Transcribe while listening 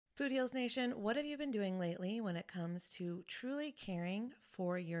Food Heals Nation, what have you been doing lately when it comes to truly caring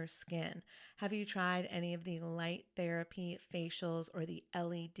for your skin? Have you tried any of the light therapy facials or the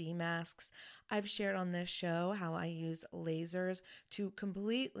LED masks? I've shared on this show how I use lasers to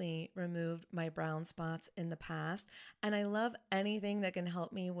completely remove my brown spots in the past, and I love anything that can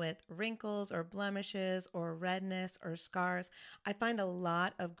help me with wrinkles or blemishes or redness or scars. I find a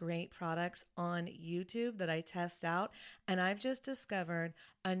lot of great products on YouTube that I test out, and I've just discovered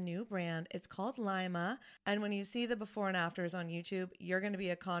a new brand. It's called Lima. And when you see the before and afters on YouTube, you're going to be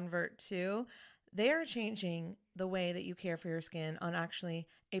a convert too. They are changing the way that you care for your skin on actually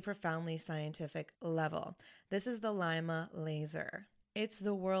a profoundly scientific level. This is the Lima laser. It's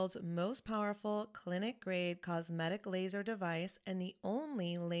the world's most powerful clinic-grade cosmetic laser device and the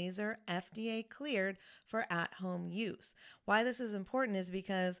only laser FDA cleared for at-home use. Why this is important is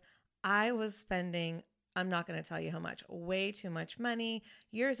because I was spending, I'm not going to tell you how much, way too much money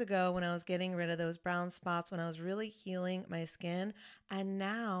years ago when I was getting rid of those brown spots, when I was really healing my skin. And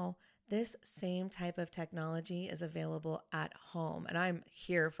now this same type of technology is available at home, and I'm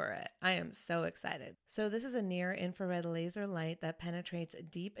here for it. I am so excited. So this is a near-infrared laser light that penetrates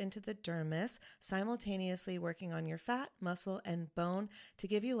deep into the dermis, simultaneously working on your fat, muscle, and bone to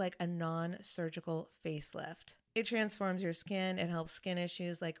give you like a non-surgical facelift. It transforms your skin. It helps skin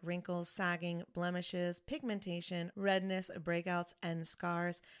issues like wrinkles, sagging, blemishes, pigmentation, redness, breakouts, and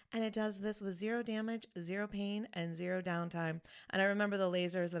scars. And it does this with zero damage, zero pain, and zero downtime. And I remember the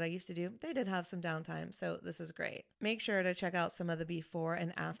lasers that I used to do, they did have some downtime, so this is great. Make sure to check out some of the before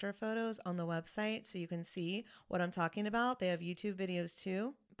and after photos on the website so you can see what I'm talking about. They have YouTube videos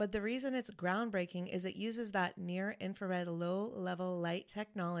too. But the reason it's groundbreaking is it uses that near-infrared low-level light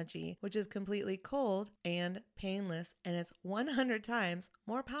technology, which is completely cold and painless, and it's 100 times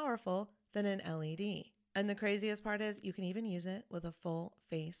more powerful than an LED. And the craziest part is you can even use it with a full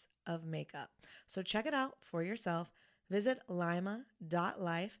face of makeup. So check it out for yourself. Visit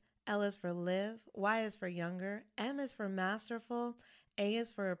lima.life. L is for live, Y is for younger, M is for masterful, A is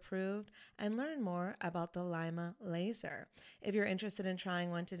for approved, and learn more about the Lima laser. If you're interested in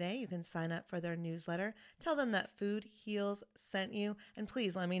trying one today, you can sign up for their newsletter. Tell them that Food Heals sent you, and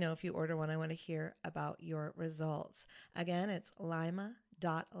please let me know if you order one. I want to hear about your results. Again, it's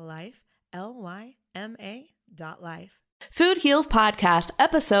lima.life, Lyma.life. Food Heals Podcast,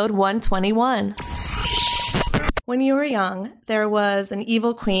 episode 121. When you were young, there was an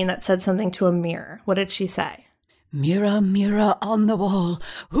evil queen that said something to a mirror. What did she say? Mirror, mirror on the wall,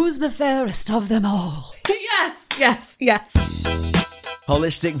 who's the fairest of them all? Yes, yes, yes.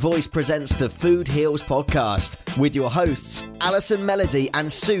 Holistic Voice presents the Food Heals Podcast with your hosts, Alison Melody and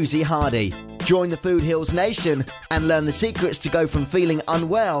Susie Hardy. Join the Food Heals Nation and learn the secrets to go from feeling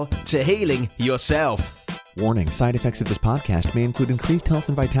unwell to healing yourself. Warning, side effects of this podcast may include increased health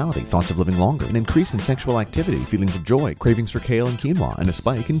and vitality, thoughts of living longer, an increase in sexual activity, feelings of joy, cravings for kale and quinoa, and a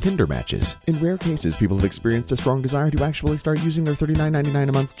spike in Tinder matches. In rare cases, people have experienced a strong desire to actually start using their $39.99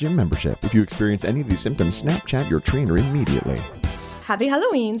 a month gym membership. If you experience any of these symptoms, Snapchat your trainer immediately. Happy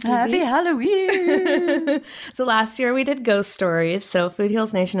Halloween, Susie. Happy Halloween! So last year we did ghost stories, so Food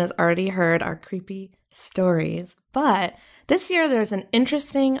Heals Nation has already heard our creepy stories, but this year there's an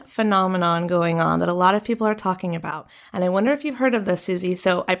interesting phenomenon going on that a lot of people are talking about, and I wonder if you've heard of this, Susie.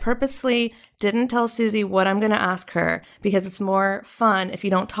 So I purposely didn't tell Susie what I'm going to ask her because it's more fun if you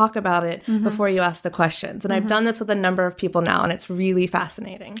don't talk about it before you ask the questions, and I've done this with a number of people now, and it's really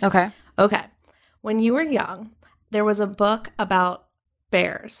fascinating. Okay. When you were young, there was a book about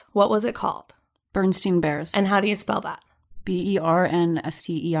bears. What was it called? Bernstein Bears. And how do you spell that?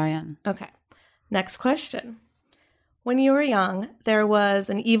 Bernstein. Okay. Next question. When you were young, there was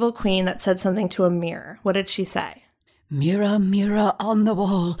an evil queen that said something to a mirror. What did she say? Mirror, mirror on the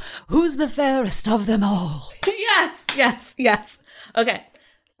wall, who's the fairest of them all? Yes, yes, yes. Okay.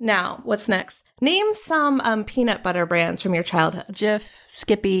 Now, what's next? Name some peanut butter brands from your childhood. Jif,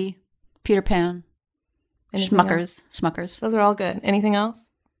 Skippy, Peter Pan, Anything Smuckers. else? Smuckers. Those are all good. Anything else?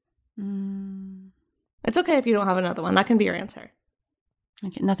 Mm. It's okay if you don't have another one. That can be your answer.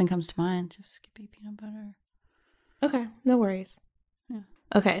 Okay, nothing comes to mind. Jif, Skippy, peanut butter. Okay, no worries. Yeah.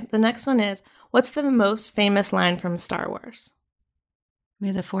 Okay, the next one is, what's the most famous line from Star Wars? May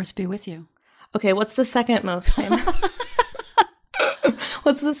the force be with you. Okay, what's the second most famous?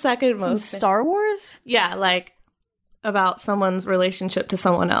 What's the second From most Star Wars? Yeah, like about someone's relationship to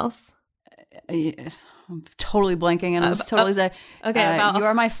someone else. I'm totally blanking, and I was totally say, okay, you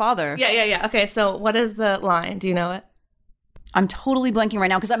are my father. Yeah. Okay, so what is the line? Do you know it? I'm totally blanking right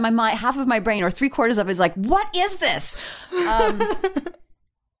now because my half of my brain, or 3/4 of it, is like, what is this?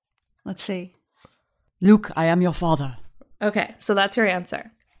 Let's see. Luke, I am your father. Okay, so that's your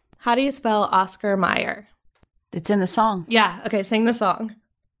answer. How do you spell Oscar Mayer? It's in the song. Yeah. Okay. Sing the song.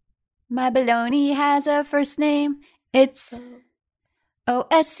 My baloney has a first name. It's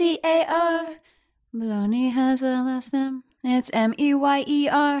Oscar. Baloney has a last name. It's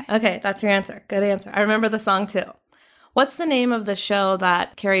Meyer. Okay. That's your answer. Good answer. I remember the song too. What's the name of the show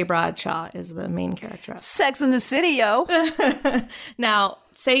that Carrie Bradshaw is the main character of? Sex in the City, yo. Now,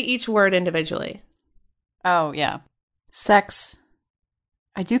 say each word individually. Oh, yeah. Sex.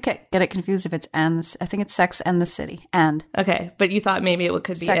 I do get it confused if it's and. I think it's Sex and the City. And. Okay, but you thought maybe it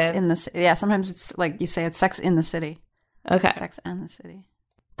could be Sex in the City. Yeah, sometimes it's like you say it's Sex in the City. Okay. Sex and the City.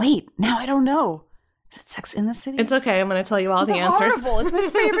 Wait, now I don't know. Is it Sex in the City? It's okay. I'm going to tell you all the answers. Horrible. It's my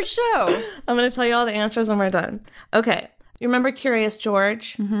favorite show. I'm going to tell you all the answers when we're done. Okay. You remember Curious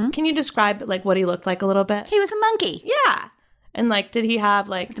George? Mm-hmm. Can you describe like what he looked like a little bit? He was a monkey. Yeah. And like, did he have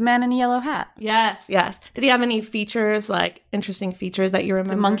like... The man in the yellow hat. Yes, yes. Did he have any features, like interesting features that you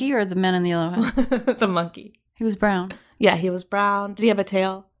remember? The monkey or the man in the yellow hat? The monkey. He was brown. Yeah, he was brown. Did he have a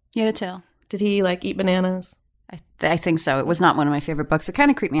tail? He had a tail. Did he like eat bananas? I think so. It was not one of my favorite books. It kind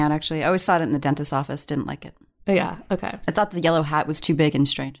of creeped me out, actually. I always saw it in the dentist's office. Didn't like it. Oh, yeah. Okay. I thought the yellow hat was too big and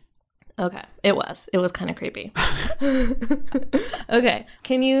strange. Okay. It was kind of creepy. Okay.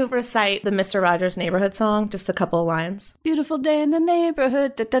 Can you recite the Mr. Rogers Neighborhood song? Just a couple of lines. Beautiful day in the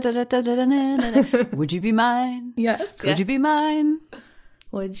neighborhood. Would you be mine? Yes. Could you be mine?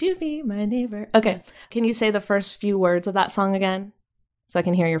 Would you be my neighbor? Okay. Can you say the first few words of that song again? So I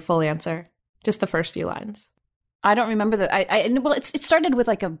can hear your full answer. Just the first few lines. I don't remember well, it started with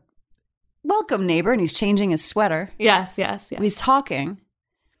like a welcome neighbor, and he's changing his sweater. Yes. He's talking.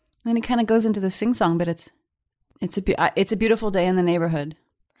 Then it kind of goes into the sing-song, but it's a beautiful day in the neighborhood.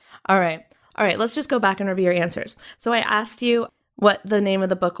 All right. Let's just go back and review your answers. So I asked you what the name of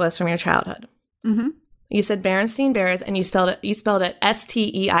the book was from your childhood. Mm-hmm. You said Berenstain Bears, and you spelled it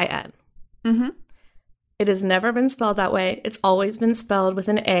Stein. Mm-hmm. It has never been spelled that way. It's always been spelled with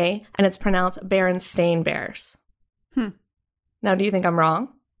an A, and it's pronounced Berenstain Bears. Now, do you think I'm wrong?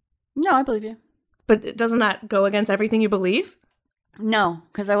 No, I believe you. But doesn't that go against everything you believe? No,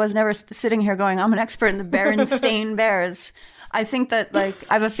 because I was never sitting here going, I'm an expert in the Berenstain Bears. I think that, like,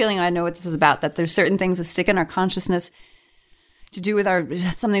 I have a feeling I know what this is about, that there's certain things that stick in our consciousness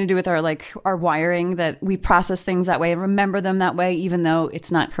something to do with our wiring, that we process things that way and remember them that way, even though it's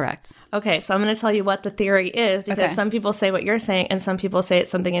not correct. Okay, so I'm going to tell you what the theory is, because some people say what you're saying and some people say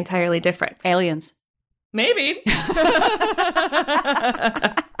it's something entirely different. Aliens. Maybe.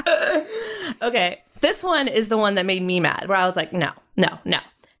 Okay, this one is the one that made me mad, where I was like, no.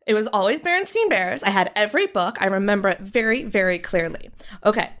 It was always Berenstain Bears. I had every book. I remember it very, very clearly.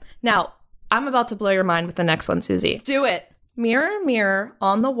 Okay, now I'm about to blow your mind with the next one, Susie. Do it. Mirror, mirror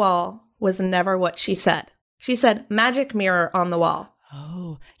on the wall was never what she said. She said magic mirror on the wall.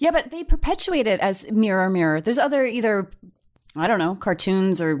 Oh. Yeah, but they perpetuate it as mirror, mirror. There's other either, I don't know,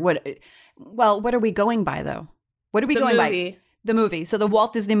 cartoons or what. Well, what are we going by, though? What are we going by? The movie. So the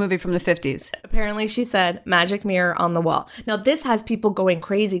Walt Disney movie from the 50s. Apparently she said magic mirror on the wall. Now this has people going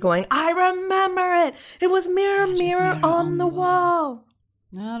crazy going, I remember it. It was mirror, mirror on the wall.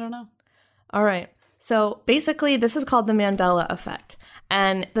 I don't know. All right. So basically this is called the Mandela effect.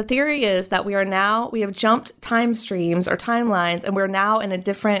 And the theory is that we have jumped time streams or timelines, and we're now in a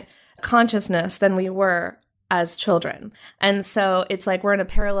different consciousness than we were as children. And so it's like we're in a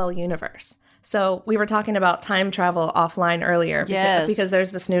parallel universe. So we were talking about time travel offline earlier. Yes. Because there's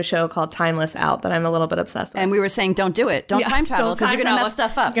this new show called Timeless out that I'm a little bit obsessed with. And we were saying, don't do it. Don't time travel, because you're going to mess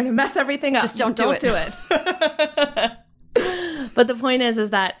stuff up. You're going to mess everything up. Just don't do it. But the point is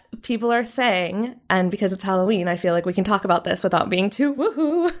that people are saying, and because it's Halloween, I feel like we can talk about this without being too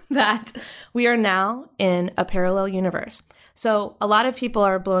woohoo, that we are now in a parallel universe. So a lot of people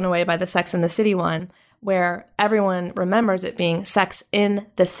are blown away by the Sex and the City one, where everyone remembers it being Sex in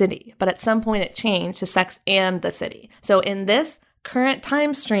the City. But at some point it changed to Sex and the City. So in this current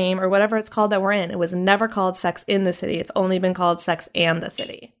time stream, or whatever it's called that we're in, it was never called Sex in the City. It's only been called Sex and the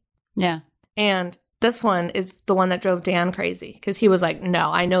City. Yeah. And this one is the one that drove Dan crazy, because he was like,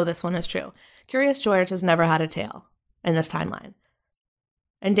 no, I know this one is true. Curious George has never had a tail in this timeline.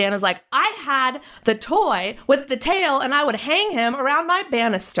 And Dan is like, I had the toy with the tail and I would hang him around my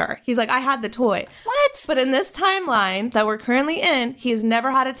banister. He's like, I had the toy. What? But in this timeline that we're currently in, he's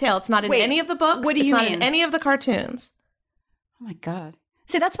never had a tail. It's not in any of the books. What do you mean? It's not in any of the cartoons. Oh my God.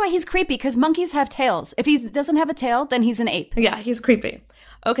 See, that's why he's creepy, because monkeys have tails. If he doesn't have a tail, then he's an ape. Yeah, he's creepy.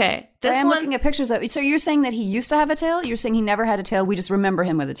 Okay. I'm looking at pictures of it. So you're saying that he used to have a tail? You're saying he never had a tail? We just remember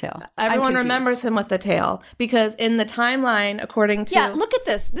him with a tail. Everyone remembers him with the tail, because in the timeline, according to... Yeah, look at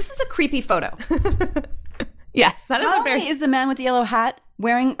this. This is a creepy photo. Yes, that is Not a very... only is the man with the yellow hat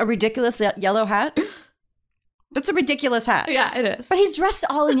wearing a ridiculous yellow hat. That's a ridiculous hat. Yeah, it is. But he's dressed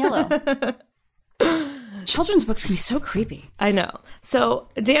all in yellow. Children's books can be so creepy. I know. So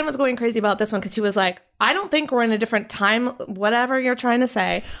Dan was going crazy about this one because he was like, I don't think we're in a different time, whatever you're trying to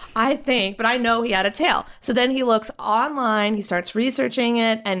say. I think, but I know he had a tail. So then he looks online, he starts researching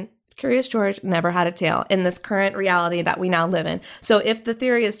it, and Curious George never had a tail in this current reality that we now live in. So if the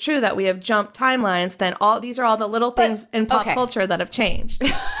theory is true that we have jumped timelines, then these are all the little things in pop culture that have changed.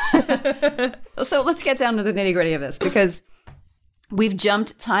 So let's get down to the nitty-gritty of this, because we've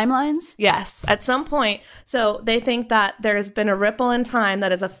jumped timelines? Yes, at some point. So they think that there's been a ripple in time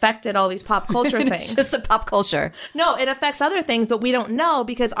that has affected all these pop culture things. It's just the pop culture. No, it affects other things, but we don't know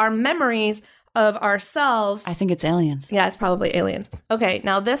because our memories of ourselves. I think it's aliens. Yeah, it's probably aliens. Okay,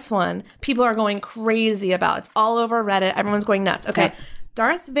 now this one, people are going crazy about. It's all over Reddit. Everyone's going nuts. Okay,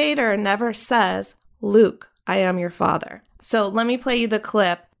 Darth Vader never says, Luke, I am your father. So let me play you the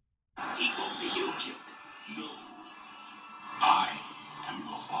clip. People rebuke you. No, I am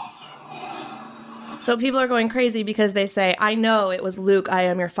your father. So people are going crazy because they say, I know it was Luke, I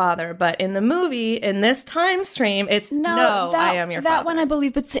am your father. But in the movie, in this time stream, it's no, I am your father. That one I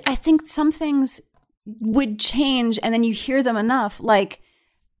believe, but I think some things would change and then you hear them enough, like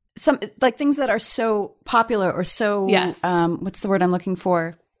things that are so popular or so, what's the word I'm looking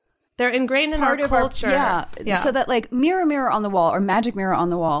for? They're ingrained in our culture. Yeah. So that like mirror, mirror on the wall or magic mirror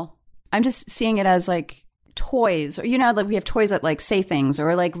on the wall, I'm just seeing it as like toys, or like we have toys that like say things,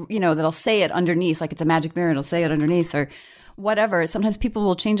 or like that'll say it underneath, like it's a magic mirror, it'll say it underneath or whatever. Sometimes people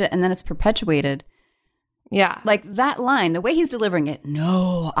will change it and then it's perpetuated. Yeah, like that line, the way he's delivering it,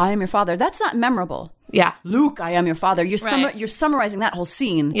 no, I am your father, that's not memorable. Yeah, Luke, I am your father. You're summarizing that whole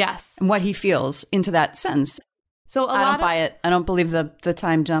scene. Yes, and what he feels into that sentence. So I don't buy it. I don't believe the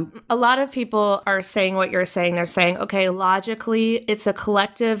time jump. A lot of people are saying what you're saying. They're saying, okay, logically, it's a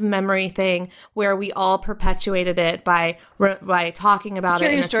collective memory thing where we all perpetuated it by talking about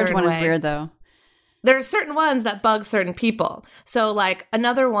it in a certain way. Curious George one is weird, though. There are certain ones that bug certain people. So, like,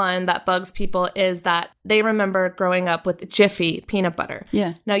 another one that bugs people is that they remember growing up with Jiffy peanut butter.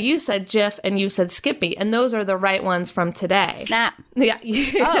 Yeah. Now, you said Jif and you said Skippy, and those are the right ones from today. Snap. Yeah.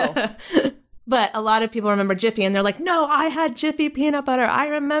 Oh. But a lot of people remember Jiffy, and they're like, no, I had Jiffy peanut butter. I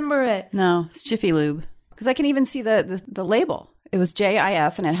remember it. No, it's Jiffy Lube. Because I can even see the label. It was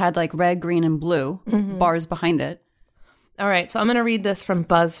JIF, and it had like red, green, and blue bars behind it. All right, so I'm going to read this from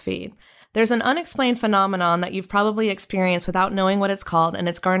BuzzFeed. There's an unexplained phenomenon that you've probably experienced without knowing what it's called, and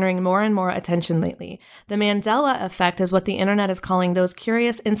it's garnering more and more attention lately. The Mandela effect is what the internet is calling those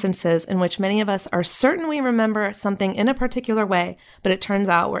curious instances in which many of us are certain we remember something in a particular way, but it turns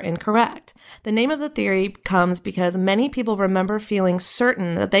out we're incorrect. The name of the theory comes because many people remember feeling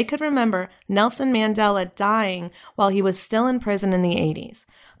certain that they could remember Nelson Mandela dying while he was still in prison in the 80s.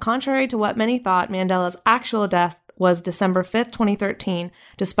 Contrary to what many thought, Mandela's actual death was December 5th, 2013,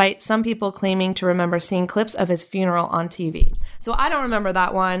 despite some people claiming to remember seeing clips of his funeral on TV. So I don't remember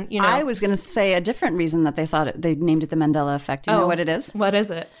that one. I was going to say a different reason that they named it the Mandela effect. Do you know what it is? What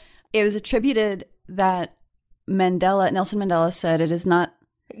is it? It was attributed that Nelson Mandela said it is not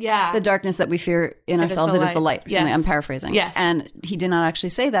the darkness that we fear in ourselves, it is the light. Or something. I'm paraphrasing. Yes. And he did not actually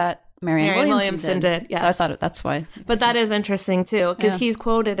say that. Marianne Williamson did. Yes. So I thought that's why. But that is interesting too, because he's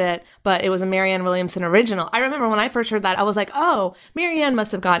quoted it, but it was a Marianne Williamson original. I remember when I first heard that, I was like, oh, Marianne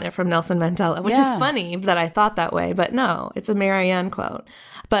must have gotten it from Nelson Mandela, which is funny that I thought that way. But no, it's a Marianne quote.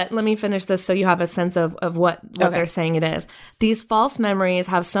 But let me finish this so you have a sense of what they're saying it is. These false memories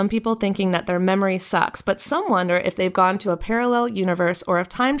have some people thinking that their memory sucks, but some wonder if they've gone to a parallel universe or if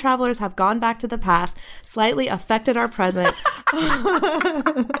time travelers have gone back to the past, slightly affected our present,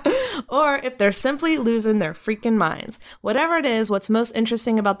 or if they're simply losing their freaking minds. Whatever it is, what's most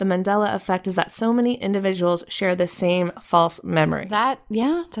interesting about the Mandela effect is that so many individuals share the same false memories. That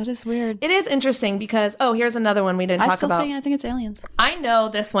is weird. It is interesting because, here's another one we didn't talk about. I think it's aliens. I know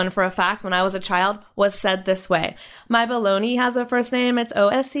this one for a fact when I was a child was said this way. My baloney has a first name, it's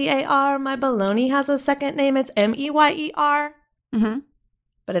OSCAR. My baloney has a second name, it's MEYER. Mm-hmm.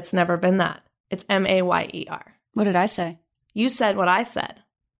 But it's never been that. It's MAYER. What did I say? You said what I said.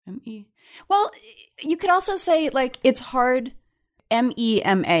 M-E. Well, you could also say, like, it's hard,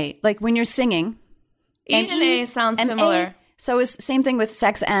 MEMA. Like, when you're singing. E and A sounds similar. So it's same thing with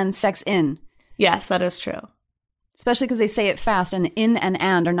sex and sex in. Yes, that is true. Especially because they say it fast, and in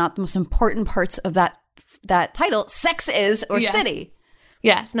and are not the most important parts of that title. Sex is or city.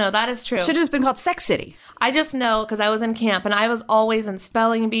 Yes, no, that is true. Should have just been called Sex City. I just know because I was in camp and I was always in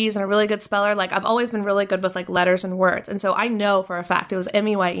spelling bees and a really good speller. Like I've always been really good with like letters and words. And so I know for a fact it was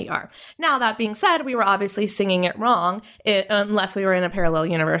Meier. Now that being said, we were obviously singing it wrong unless we were in a parallel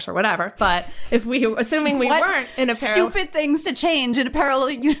universe or whatever. But if we were assuming we weren't in a parallel... Stupid things to change in a parallel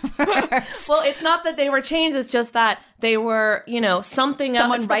universe. Well, it's not that they were changed. It's just that they were, you know, something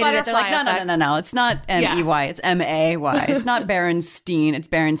else. Someone writed it. They're like, no. It's not M-E-Y. It's M-A-Y. It's not Berenstein. It's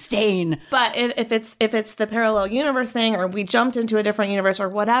Berenstain. But if it's the parallel universe thing, or we jumped into a different universe or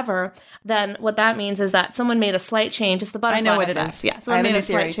whatever, then what that means is that someone made a slight change. Just the butterfly I know what effect. it is. Yeah, someone made a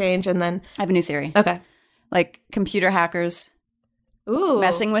slight change, and then I have a new theory. Okay, like computer hackers,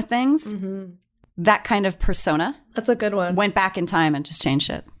 messing with things. Mm-hmm. That kind of persona. That's a good one. Went back in time and just changed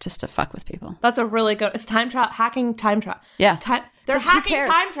it just to fuck with people. That's a really good. It's time travel, hacking time travel. Yeah, they're hacking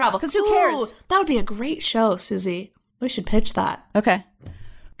time travel. Because who cares? That would be a great show, Susie. We should pitch that. Okay.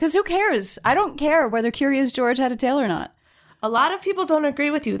 Because who cares? I don't care whether Curious George had a tail or not. A lot of people don't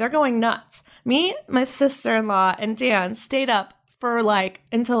agree with you. They're going nuts. Me, my sister-in-law, and Dan stayed up for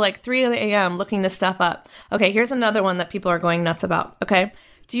until 3 a.m. looking this stuff up. Okay, here's another one that people are going nuts about. Okay.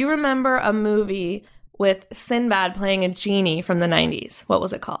 Do you remember a movie with Sinbad playing a genie from the 90s? What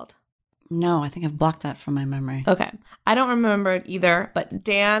was it called? No, I think I've blocked that from my memory. Okay. I don't remember it either, but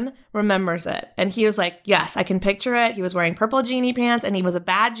Dan remembers it. And he was like, yes, I can picture it. He was wearing purple genie pants and he was a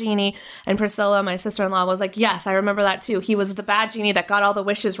bad genie. And Priscilla, my sister-in-law, was like, yes, I remember that too. He was the bad genie that got all the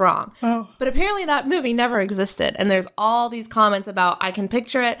wishes wrong. Oh. But apparently that movie never existed. And there's all these comments about, I can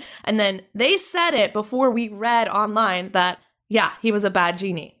picture it. And then they said it before we read online that, yeah, he was a bad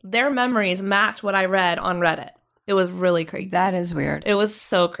genie. Their memories matched what I read on Reddit. It was really creepy. That is weird. It was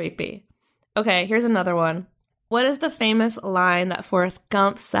so creepy. Okay, here's another one. What is the famous line that Forrest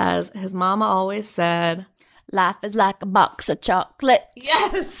Gump says his mama always said? Life is like a box of chocolates.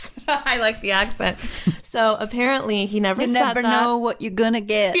 Yes! I like the accent. So apparently he never said that. You never know what you're gonna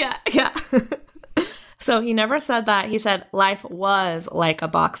get. Yeah. So he never said that. He said life was like a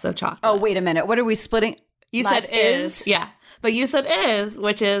box of chocolates. Oh, wait a minute. What are we splitting? You life said is. Yeah. But you said is,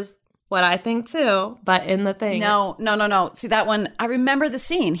 which is what I think too, but in the thing. No. See that one, I remember the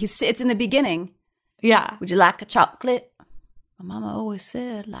scene. It's in the beginning. Yeah. Would you like a chocolate? My mama always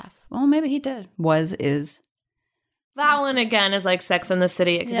said life. Well, maybe he did. Was, is. That one again is like Sex and the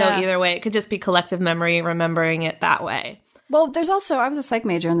City. It could go either way. It could just be collective memory, remembering it that way. Well, there's also, I was a psych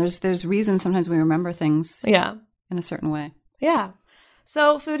major, and there's reasons sometimes we remember things in a certain way. Yeah.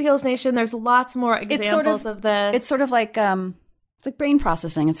 So Food Heals Nation, there's lots more examples of this. It's sort of like it's like brain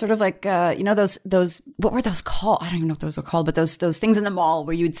processing. It's sort of like those what were those called? I don't even know what those are called, but those things in the mall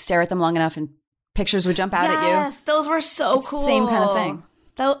where you'd stare at them long enough and pictures would jump out at you. Yes, those were so it's cool. Same kind of thing.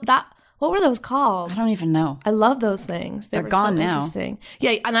 That what were those called? I don't even know. I love those things. They're gone now. Interesting.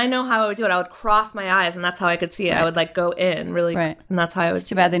 Yeah, and I know how I would do it. I would cross my eyes, and that's how I could see it. Right. I would go in really, and that's how I would. It's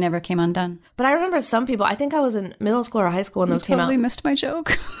too bad they never came undone. But I remember some people. I think I was in middle school or high school when those came out. Totally missed my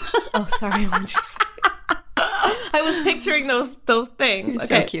joke. Oh, sorry. What'd you say? I was picturing those things. You're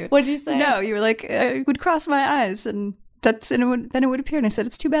okay. So cute. What'd you say? No, you were like, I would cross my eyes, and then it would appear. And I said,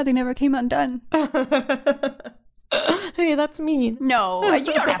 it's too bad they never came undone. Hey, that's mean. No, you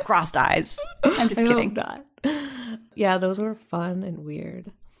don't have crossed eyes. I'm just kidding. Not. Yeah, those were fun and weird.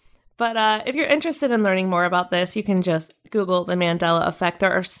 But if you're interested in learning more about this, you can just Google the Mandela effect.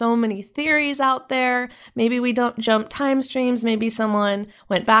 There are so many theories out there. Maybe we don't jump time streams. Maybe someone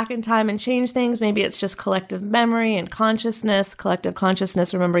went back in time and changed things. Maybe it's just collective memory and consciousness, collective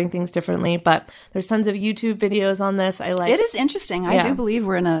consciousness, remembering things differently. But there's tons of YouTube videos on this. It is interesting. I do believe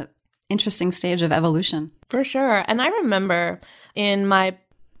we're in a interesting stage of evolution. For sure. And I remember in my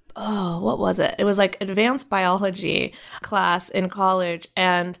what was it? It was advanced biology class in college.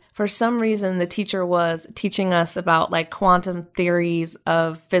 And for some reason, the teacher was teaching us about quantum theories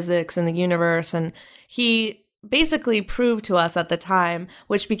of physics and the universe. And he basically proved to us at the time,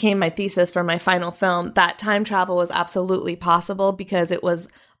 which became my thesis for my final film, that time travel was absolutely possible because it was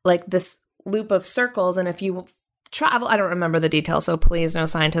this loop of circles. And if you travel, I don't remember the details, so please no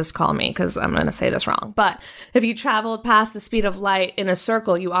scientists call me because I'm going to say this wrong. But if you traveled past the speed of light in a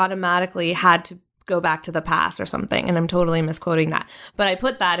circle, you automatically had to go back to the past or something. And I'm totally misquoting that. But I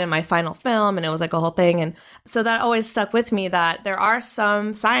put that in my final film and it was a whole thing. And so that always stuck with me that there are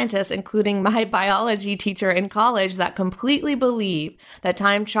some scientists, including my biology teacher in college, that completely believe that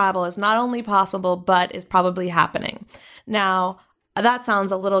time travel is not only possible, but is probably happening. Now, that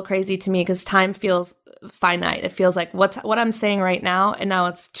sounds a little crazy to me because time feels finite. It feels like what I'm saying right now, and now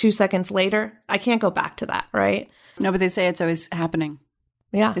it's 2 seconds later. I can't go back to that, right? No, but they say it's always happening.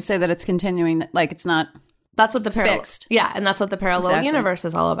 Yeah. They say that it's continuing, it's not That's what the fixed. Yeah, and that's what the parallel universe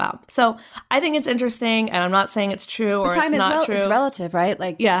is all about. So I think it's interesting, and I'm not saying it's true or it's not true. It's relative, right?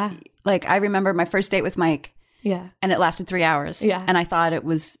 Like, yeah. Like I remember my first date with Mike. Yeah. And it lasted 3 hours. Yeah. And I thought it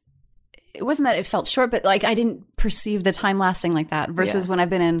wasn't that it felt short, but like I didn't perceive the time lasting like that versus when I've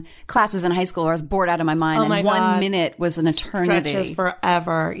been in classes in high school where I was bored out of my mind and 1 minute was an eternity. Stretches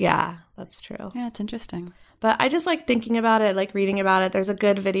forever. Yeah, that's true. Yeah, it's interesting. But I just like thinking about it, like reading about it. There's a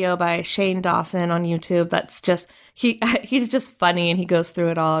good video by Shane Dawson on YouTube that's just, he's just funny and he goes through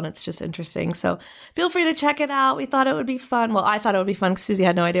it all and it's just interesting. So feel free to check it out. We thought it would be fun. Well, I thought it would be fun because Susie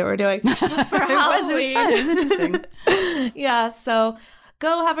had no idea what we're doing for Halloween. It was fun. It was interesting. Yeah, so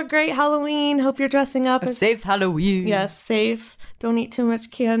go have a great Halloween. Hope you're dressing up. A safe Halloween. Yes, safe. Don't eat too much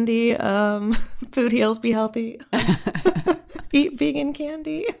candy. Food heals, be healthy. Eat vegan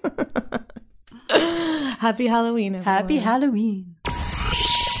candy. Happy Halloween, everyone. Happy Halloween.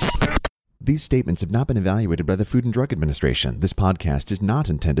 These statements have not been evaluated by the Food and Drug Administration. This podcast is not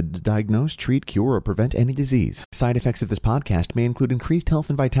intended to diagnose, treat, cure, or prevent any disease. Side effects of this podcast may include increased health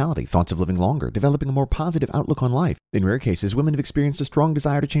and vitality, thoughts of living longer, developing a more positive outlook on life. In rare cases, women have experienced a strong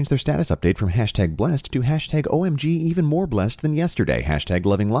desire to change their status update from #blessed to #OMG even more blessed than yesterday,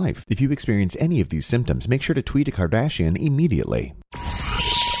 #loving life. If you experience any of these symptoms, make sure to tweet a Kardashian immediately.